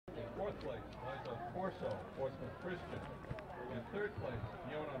All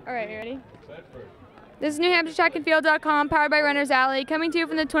right, you ready? This is NewHampshireTrackandField.com, powered by Runner's Alley, coming to you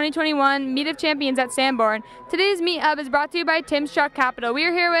from the 2021 Meet of Champions at Sanborn. Today's Meet Up is brought to you by Tim's Truck Capital. We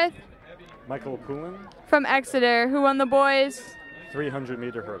are here with Poulin from Exeter, who won the boys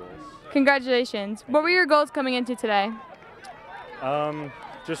 300-meter hurdles. Congratulations. What were your goals coming into today?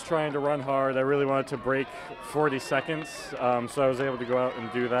 Just trying to run hard. I really wanted to break 40 seconds, so I was able to go out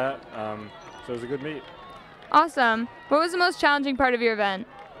and do that. So it was a good meet. Awesome. What was the most challenging part of your event?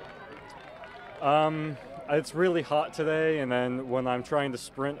 It's really hot today, and then when I'm trying to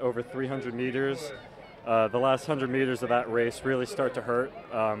sprint over 300 meters, the last 100 meters of that race really start to hurt.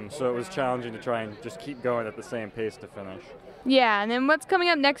 So it was challenging to try and just keep going at the same pace to finish. Yeah, and then what's coming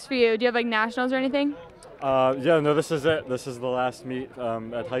up next for you? Do you have like nationals or anything? Yeah, no, this is it. This is the last meet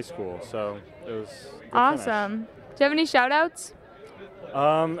at high school, so it was a good awesome. finish. Do you have any shout-outs?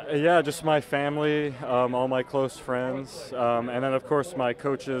 Yeah, just my family, all my close friends, and then of course my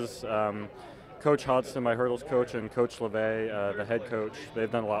coaches, Coach Hodgson, my hurdles coach, and Coach LeVay, the head coach.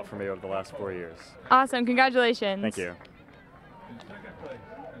 They've done a lot for me over the last 4 years. Awesome. Congratulations. Thank you.